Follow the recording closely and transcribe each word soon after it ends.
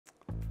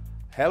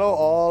Hello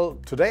all!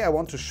 Today I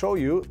want to show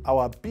you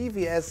our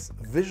BVS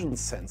vision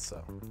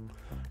sensor.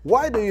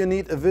 Why do you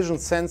need a vision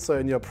sensor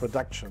in your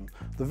production?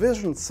 The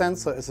vision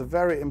sensor is a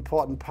very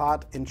important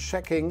part in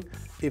checking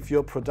if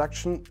your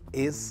production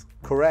is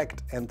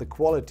correct and the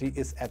quality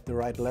is at the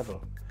right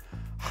level.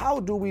 How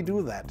do we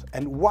do that,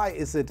 and why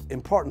is it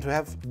important to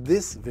have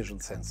this vision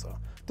sensor?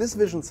 This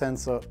vision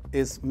sensor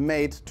is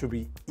made to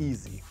be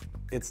easy.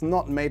 It's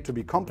not made to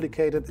be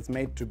complicated, it's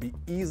made to be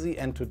easy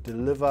and to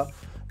deliver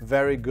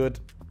very good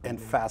and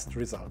fast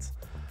results.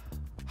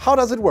 How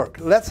does it work?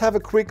 Let's have a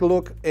quick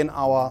look in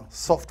our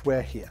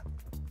software here.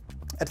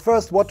 At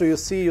first, what do you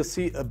see? You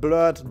see a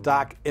blurred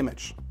dark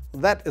image.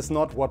 That is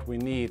not what we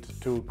need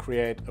to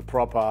create a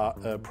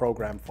proper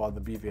program for the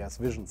BVS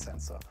vision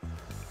sensor.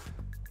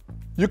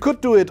 You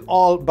could do it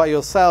all by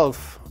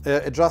yourself,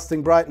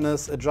 adjusting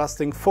brightness,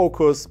 adjusting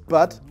focus,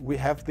 but we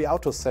have the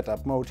auto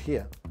setup mode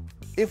here.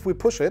 If we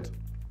push it,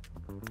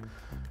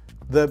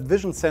 the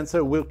vision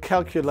sensor will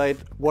calculate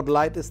what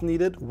light is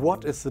needed,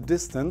 what is the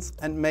distance,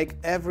 and make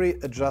every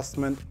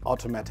adjustment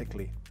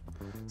automatically.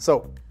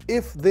 So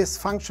if this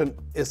function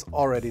is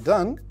already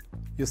done,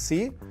 you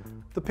see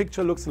the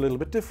picture looks a little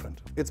bit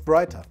different. It's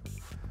brighter.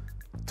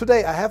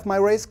 Today I have my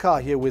race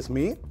car here with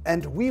me,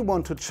 and we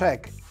want to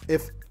check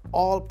if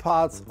all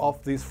parts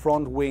of this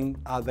front wing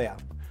are there.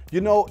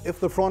 You know, if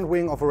the front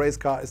wing of a race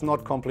car is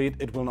not complete,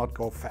 it will not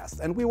go fast.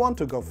 And we want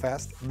to go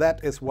fast.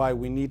 That is why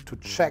we need to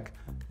check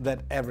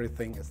that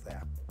everything is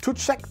there. To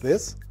check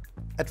this,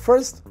 at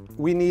first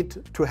we need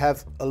to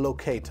have a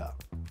locator.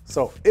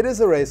 So it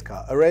is a race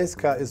car. A race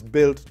car is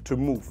built to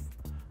move.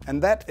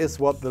 And that is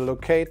what the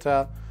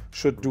locator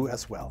should do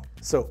as well.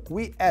 So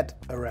we add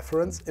a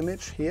reference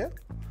image here.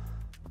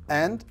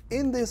 And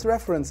in this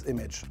reference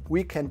image,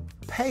 we can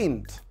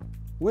paint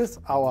with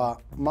our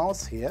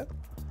mouse here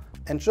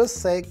and just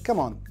say, come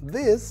on,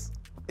 this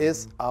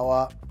is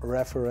our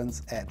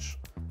reference edge.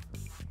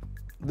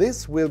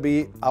 This will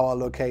be our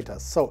locator.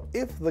 So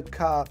if the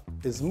car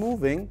is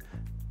moving,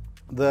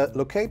 the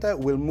locator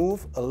will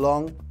move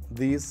along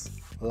these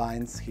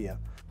lines here.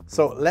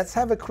 So let's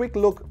have a quick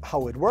look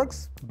how it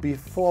works.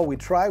 Before we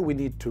try, we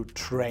need to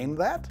train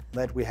that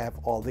we have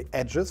all the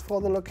edges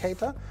for the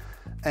locator.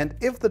 And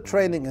if the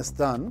training is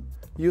done,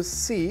 you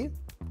see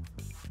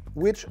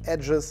which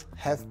edges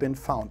have been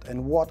found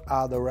and what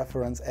are the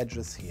reference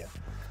edges here.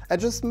 I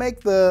just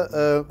make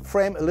the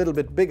frame a little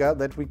bit bigger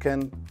that we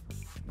can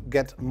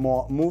get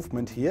more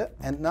movement here.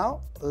 And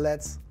now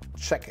let's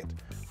check it.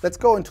 Let's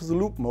go into the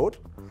loop mode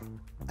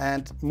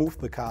and move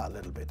the car a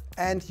little bit.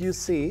 And you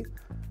see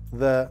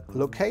the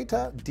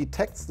locator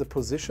detects the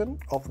position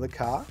of the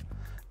car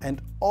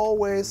and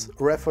always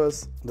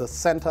refers the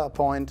center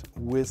point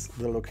with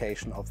the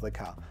location of the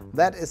car.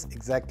 That is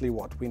exactly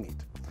what we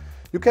need.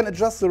 You can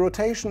adjust the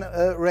rotation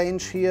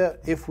range here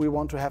if we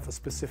want to have a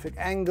specific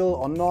angle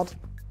or not.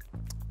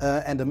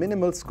 And a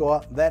minimal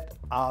score, that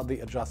are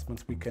the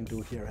adjustments we can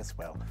do here as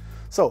well.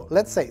 So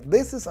let's say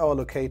this is our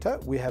locator,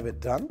 we have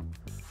it done,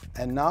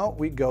 and now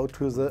we go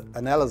to the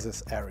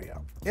analysis area.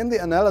 In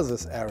the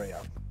analysis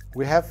area,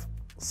 we have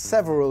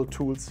several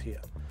tools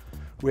here.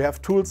 We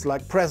have tools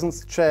like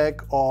presence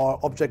check or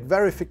object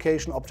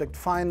verification, object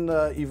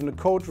finder, even a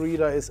code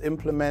reader is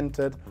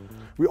implemented.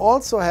 We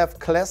also have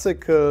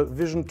classical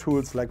vision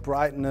tools like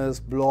brightness,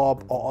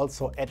 blob, or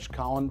also edge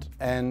count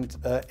and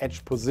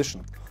edge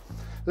position.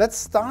 Let's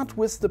start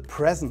with the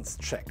presence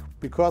check,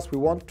 because we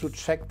want to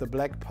check the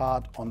black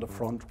part on the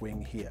front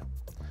wing here.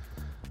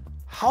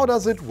 How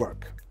does it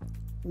work?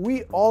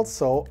 We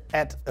also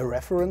add a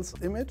reference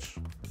image.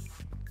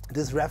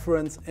 This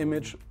reference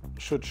image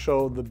should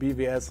show the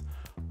BVS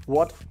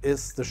what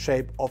is the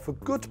shape of a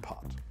good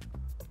part.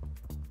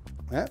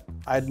 Yeah?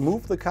 I'd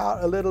move the car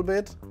a little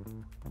bit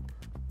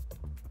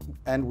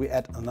and we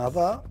add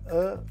another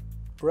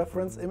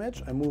reference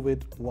image. I move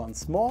it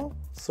once more,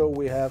 so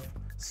we have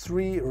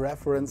 3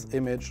 reference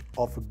image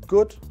of a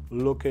good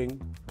looking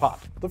part.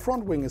 The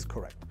front wing is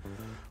correct.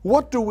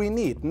 What do we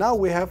need? Now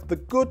we have the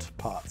good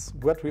parts,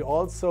 but we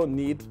also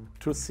need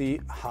to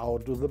see how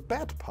do the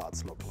bad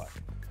parts look like.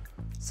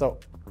 So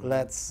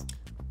let's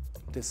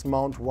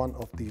dismount one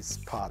of these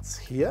parts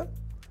here.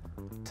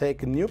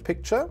 Take a new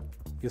picture.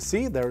 You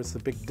see there is a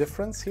big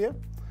difference here.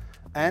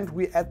 And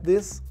we add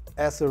this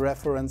as a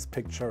reference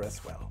picture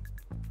as well.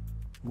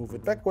 Move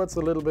it backwards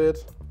a little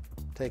bit.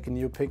 Take a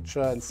new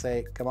picture and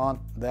say, come on,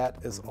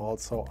 that is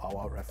also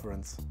our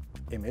reference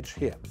image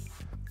here.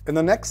 In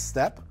the next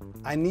step,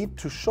 I need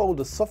to show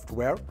the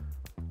software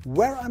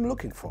where I'm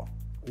looking for.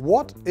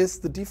 What is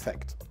the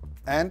defect?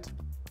 And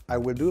I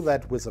will do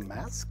that with a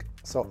mask.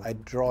 So I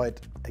draw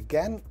it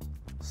again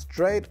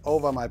straight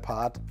over my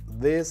part.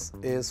 This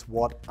is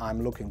what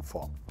I'm looking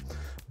for.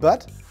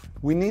 But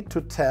we need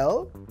to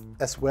tell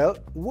as well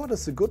what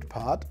is the good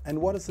part and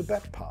what is the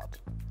bad part.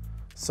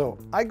 So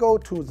I go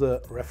to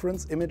the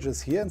reference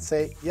images here and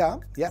say, yeah,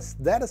 yes,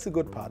 that is the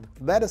good part.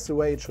 That is the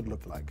way it should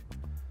look like.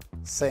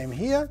 Same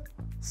here,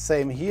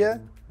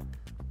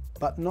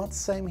 but not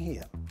same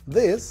here.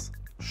 This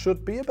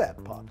should be a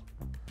bad part.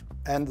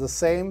 And the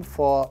same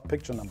for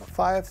picture number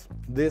 5.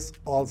 This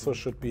also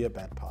should be a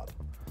bad part.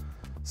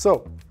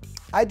 So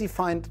I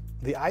defined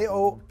the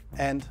I/O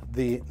and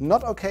the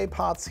not OK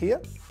parts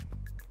here.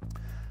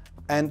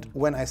 And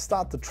when I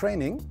start the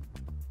training,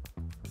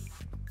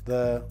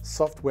 the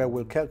software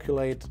will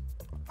calculate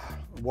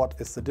what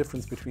is the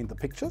difference between the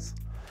pictures.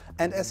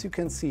 And as you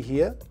can see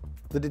here,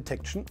 the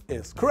detection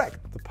is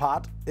correct. The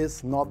part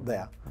is not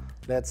there.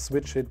 Let's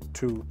switch it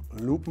to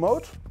loop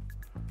mode.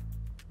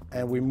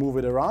 And we move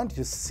it around.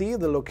 You see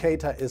the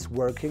locator is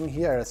working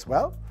here as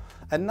well.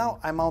 And now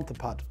I mount the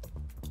part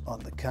on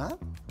the car.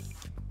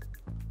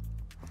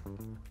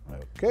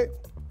 Okay.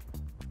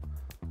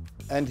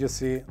 And you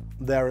see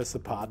there is a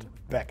part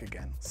back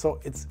again. So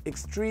it's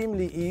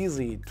extremely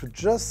easy to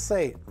just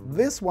say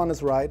this one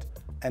is right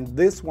and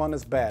this one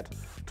is bad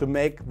to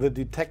make the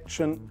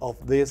detection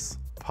of this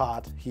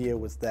part here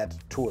with that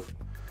tool.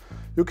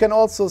 You can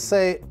also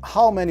say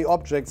how many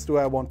objects do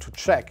I want to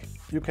check.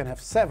 You can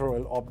have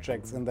several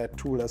objects in that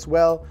tool as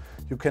well.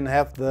 You can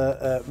have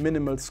the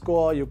minimal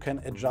score. You can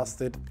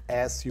adjust it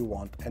as you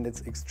want, and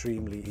it's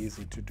extremely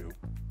easy to do.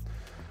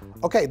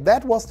 Okay,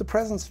 that was the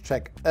presence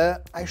check.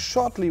 I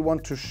shortly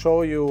want to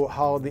show you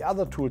how the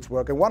other tools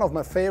work, and one of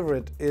my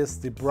favorite is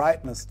the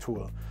brightness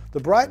tool. The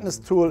brightness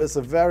tool is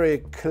a very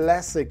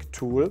classic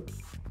tool,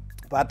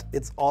 but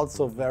it's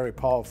also very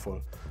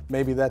powerful.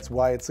 Maybe that's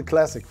why it's a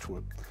classic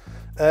tool.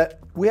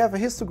 We have a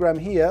histogram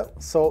here,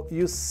 so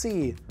you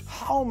see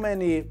how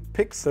many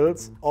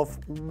pixels of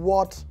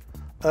what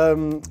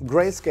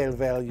grayscale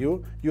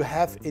value you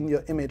have in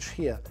your image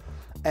here.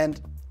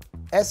 And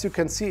as you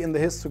can see in the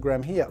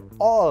histogram here,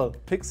 all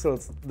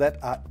pixels that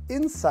are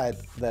inside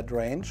that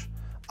range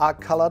are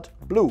colored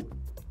blue.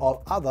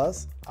 All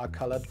others are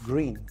colored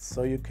green.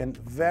 So you can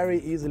very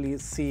easily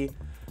see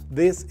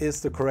this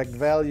is the correct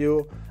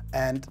value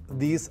and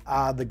these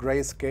are the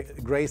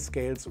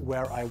grayscales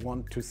where I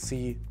want to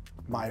see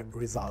my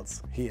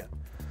results here.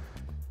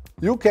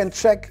 You can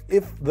check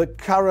if the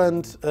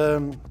current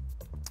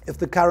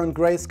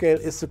grayscale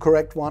is the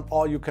correct one,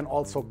 or you can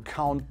also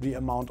count the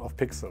amount of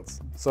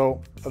pixels.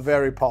 So a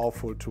very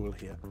powerful tool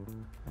here.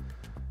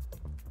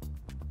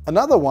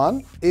 Another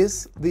one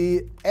is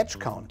the edge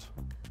count.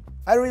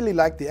 I really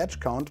like the edge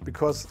count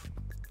because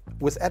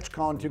with edge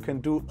count you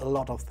can do a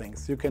lot of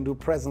things. You can do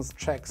presence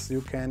checks,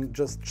 you can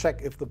just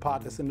check if the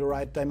part is in the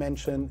right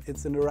dimension,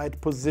 it's in the right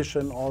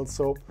position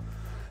also.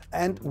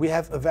 And we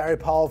have a very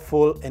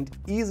powerful and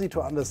easy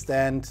to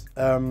understand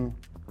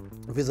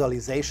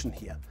visualization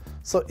here.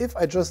 So if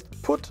I just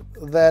put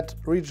that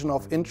region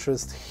of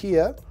interest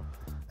here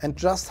and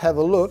just have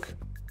a look,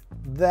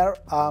 there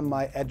are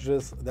my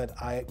edges that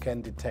I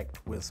can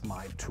detect with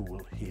my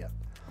tool here.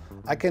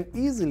 I can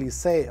easily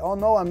say, oh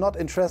no, I'm not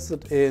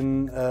interested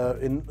in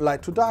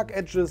light to dark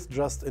edges,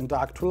 just in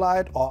dark to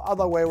light, or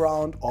other way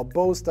around, or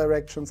both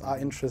directions are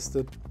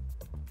interested.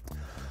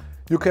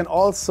 You can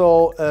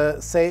also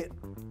say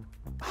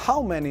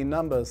how many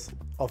numbers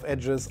of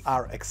edges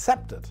are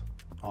accepted,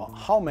 or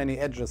how many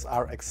edges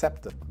are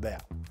accepted there.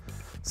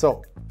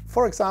 So,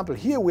 for example,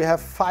 here we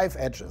have 5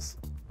 edges.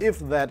 If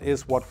that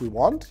is what we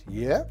want,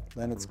 yeah,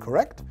 then it's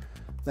correct.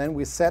 Then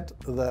we set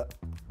the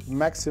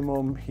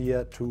maximum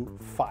here to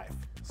 5.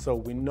 So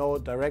we know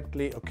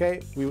directly,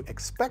 okay, we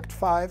expect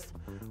 5,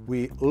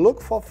 we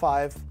look for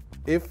 5.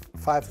 If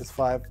 5 is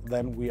 5,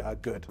 then we are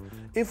good.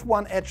 If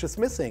one edge is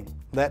missing,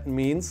 that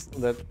means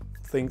that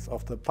things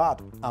of the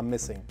part are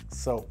missing.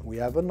 So we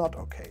have a not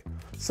okay.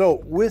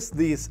 So with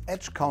this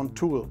edge count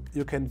tool,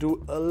 you can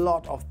do a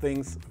lot of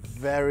things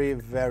very,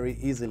 very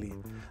easily.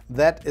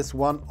 That is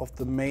one of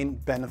the main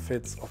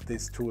benefits of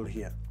this tool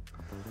here.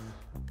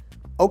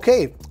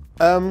 Okay,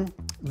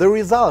 the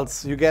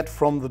results you get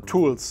from the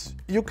tools,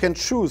 you can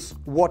choose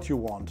what you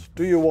want.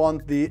 Do you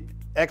want the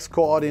X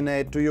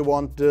coordinate? Do you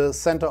want the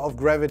center of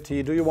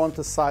gravity? Do you want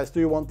the size? Do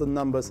you want the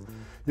numbers?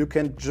 You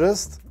can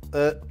just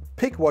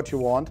pick what you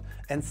want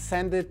and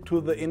send it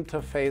to the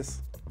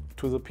interface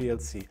to the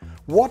PLC.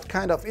 What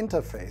kind of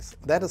interface?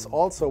 That is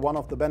also one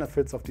of the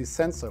benefits of this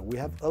sensor. We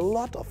have a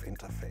lot of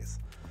interface.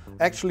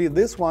 Actually,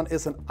 this one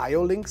is an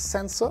IO-Link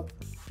sensor,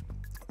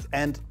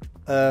 and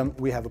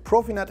we have a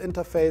ProfiNET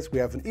interface, we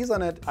have an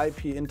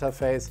EthernetIP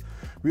interface,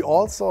 we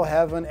also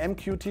have an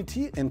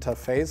MQTT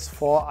interface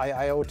for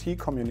IoT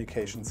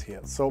communications here.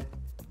 So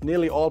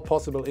nearly all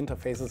possible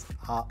interfaces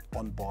are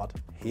on board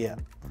here.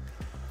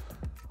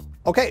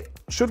 Okay,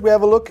 should we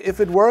have a look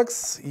if it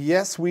works?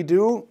 Yes, we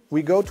do.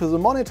 We go to the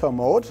monitor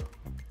mode,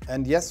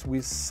 and yes,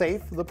 we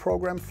save the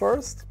program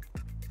first.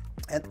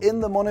 And in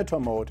the monitor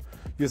mode,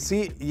 you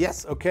see,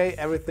 yes, okay,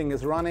 everything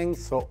is running,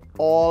 so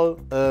all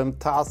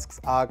tasks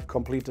are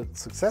completed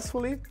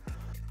successfully.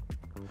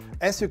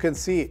 As you can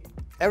see,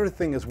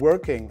 everything is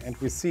working and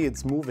we see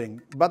it's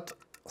moving, but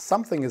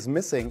something is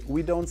missing.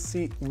 We don't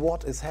see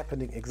what is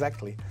happening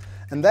exactly.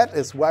 And that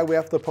is why we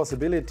have the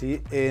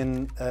possibility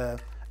in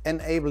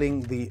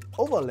enabling the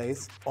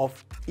overlays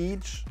of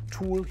each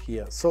tool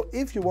here. So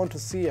if you want to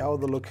see how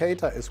the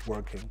locator is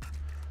working,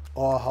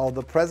 or how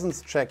the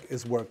presence check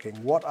is working,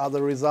 what are the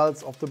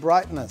results of the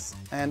brightness,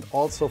 and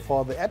also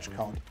for the edge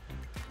count,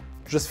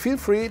 Just feel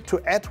free to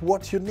add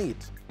what you need.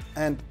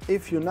 And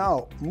if you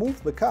now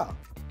move the car,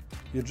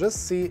 you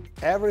just see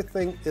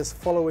everything is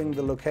following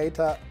the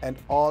locator and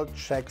all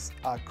checks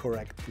are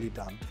correctly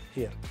done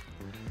here.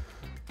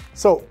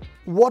 So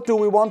what do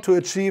we want to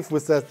achieve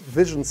with that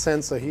vision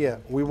sensor here?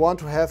 We want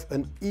to have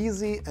an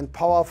easy and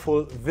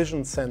powerful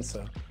vision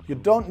sensor. You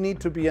don't need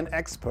to be an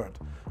expert.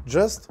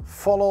 Just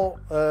follow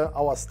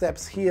our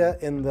steps here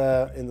in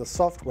the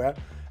software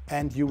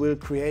and you will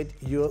create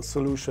your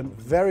solution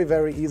very,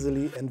 very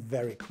easily and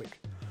very quick.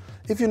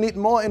 If you need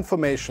more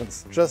information,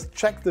 just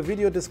check the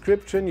video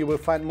description. You will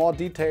find more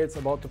details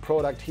about the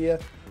product here.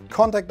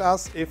 Contact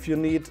us if you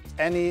need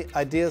any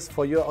ideas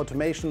for your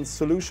automation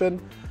solution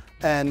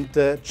and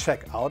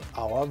check out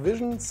our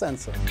vision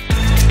sensor.